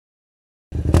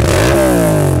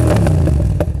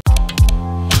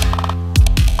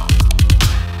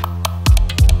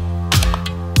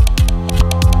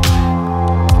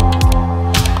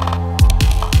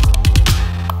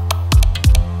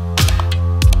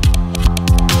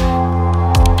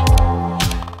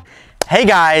Hey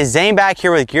guys, Zane back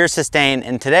here with Gear Sustain,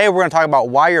 and today we're going to talk about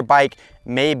why your bike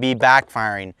may be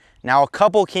backfiring. Now, a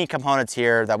couple key components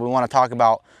here that we want to talk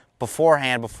about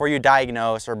beforehand, before you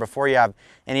diagnose or before you have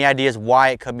any ideas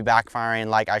why it could be backfiring,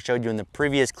 like I showed you in the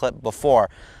previous clip before.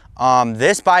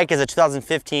 This bike is a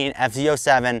 2015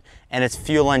 FZ07 and it's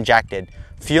fuel injected.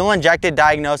 Fuel injected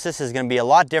diagnosis is going to be a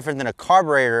lot different than a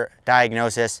carburetor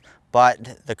diagnosis,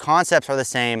 but the concepts are the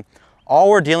same. All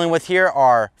we're dealing with here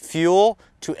are fuel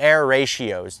to air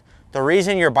ratios. The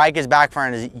reason your bike is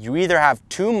backfiring is you either have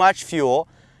too much fuel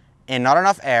and not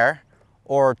enough air,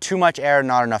 or too much air and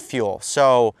not enough fuel.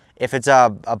 So if it's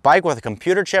a bike with a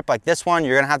computer chip like this one,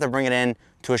 you're gonna have to bring it in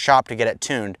to a shop to get it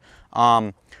tuned.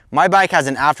 My bike has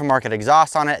an aftermarket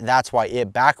exhaust on it, that's why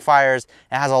it backfires.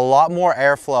 It has a lot more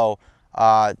airflow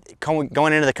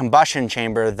going into the combustion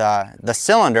chamber, the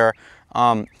cylinder,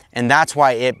 and that's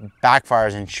why it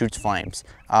backfires and shoots flames.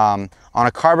 On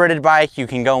a carbureted bike, you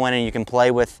can go in and you can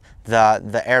play with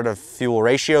the air to fuel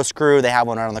ratio screw. They have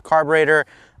one right on the carburetor.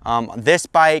 This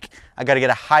bike, I gotta get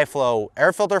a high flow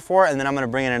air filter for it, and then I'm gonna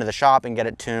bring it into the shop and get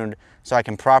it tuned so I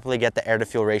can properly get the air to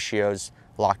fuel ratios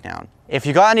locked down. If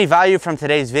you got any value from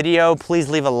today's video, please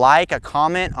leave a like, a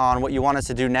comment on what you want us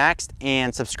to do next,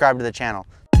 and subscribe to the channel.